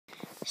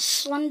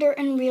Slender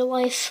in Real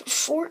Life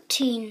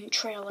 14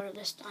 trailer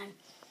this time.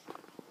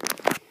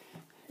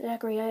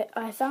 Zachary,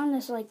 I found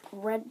this like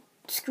red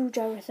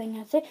screwdriver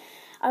thing.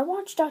 I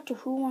watched Doctor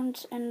Who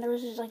once, and there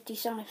was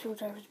these sonic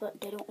screwdrivers,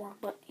 but they don't work.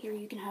 But here,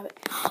 you can have it.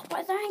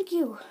 Why, thank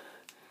you.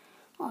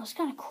 Oh, it's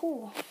kind of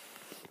cool.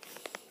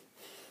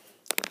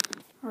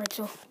 All right,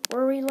 so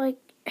where are we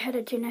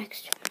headed to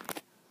next?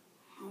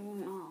 I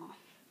don't know.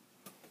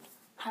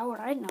 How would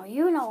I know?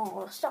 You know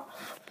all the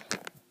stuff.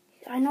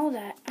 I know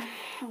that.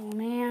 Oh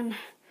man,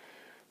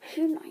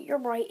 you're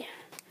right.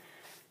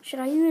 Should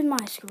I use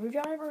my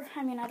screwdriver?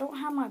 I mean, I don't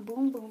have my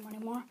boom boom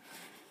anymore.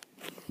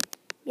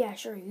 Yeah,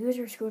 sure, use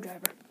your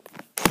screwdriver.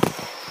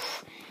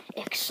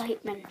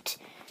 Excitement.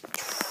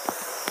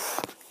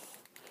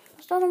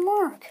 This doesn't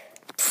work.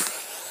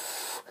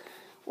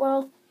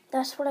 Well,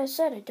 that's what I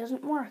said, it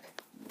doesn't work.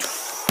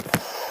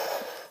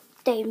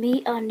 They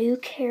meet a new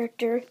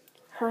character.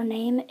 Her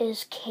name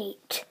is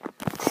Kate.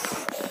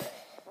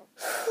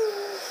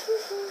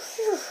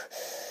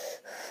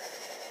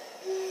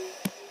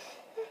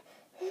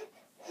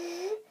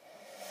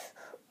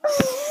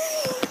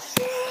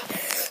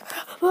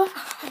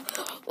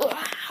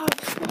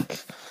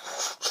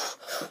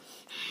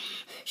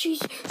 She's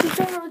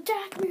trying to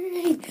attack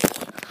me.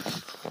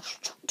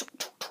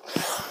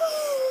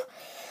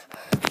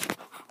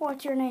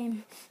 What's your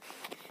name?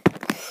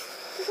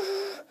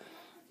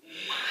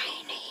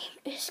 My name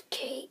is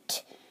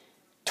Kate.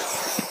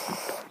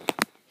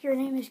 Your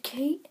name is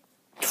Kate?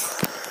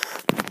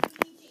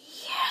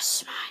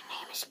 Yes, my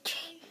name is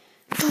Kate.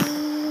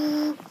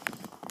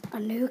 A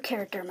new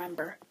character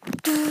member.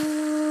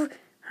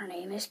 Her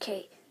name is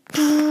Kate.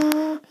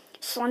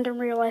 Slender in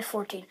Real Life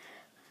 14.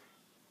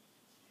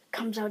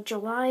 Comes out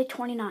July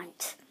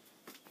 29th.